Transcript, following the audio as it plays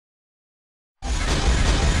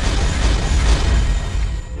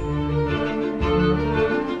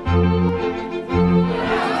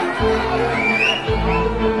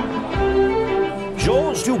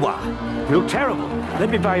You look terrible. Let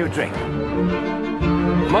me buy you a drink.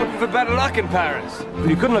 I'm hoping for better luck in Paris.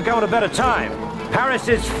 You couldn't have gone at a better time. Paris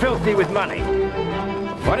is filthy with money.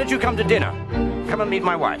 Why don't you come to dinner? Come and meet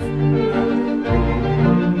my wife.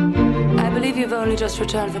 I believe you've only just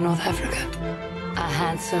returned from North Africa. A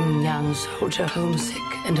handsome young soldier, homesick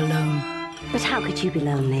and alone. But how could you be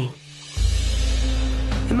lonely?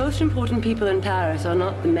 The most important people in Paris are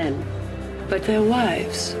not the men, but their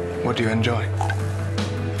wives. What do you enjoy?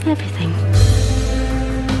 Everything.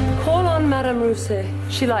 Call on Madame Rousset.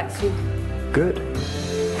 She likes you. Good.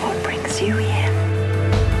 What brings you here?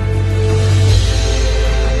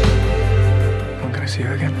 When can I see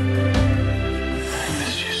you again? I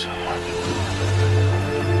missed you so much.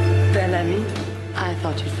 Bel Ami, I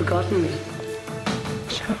thought you'd forgotten me.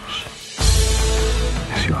 Georges.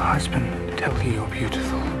 Is your husband tell you you're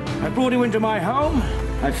beautiful? I brought you into my home.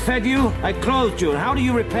 I fed you. I clothed you. And how do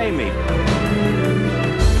you repay me?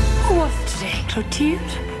 Who was it today?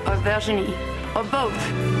 Clotilde or Virginie? Or both?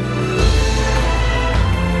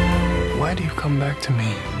 Why do you come back to me?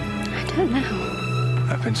 I don't know.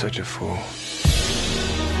 I've been such a fool.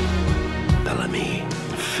 Bel Ami,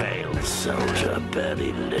 failed soldier,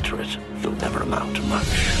 barely literate. You'll never amount to much.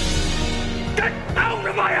 Get out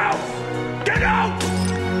of my house! Get out!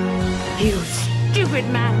 You stupid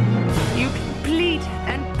man! You complete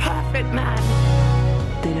and perfect man!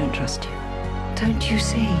 They don't trust you. Don't you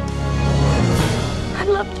see? I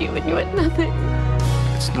loved you when you had nothing.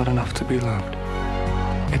 It's not enough to be loved.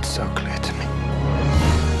 It's so clear to me.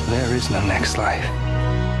 There is no next life.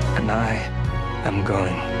 And I am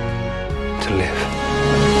going to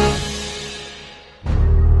live.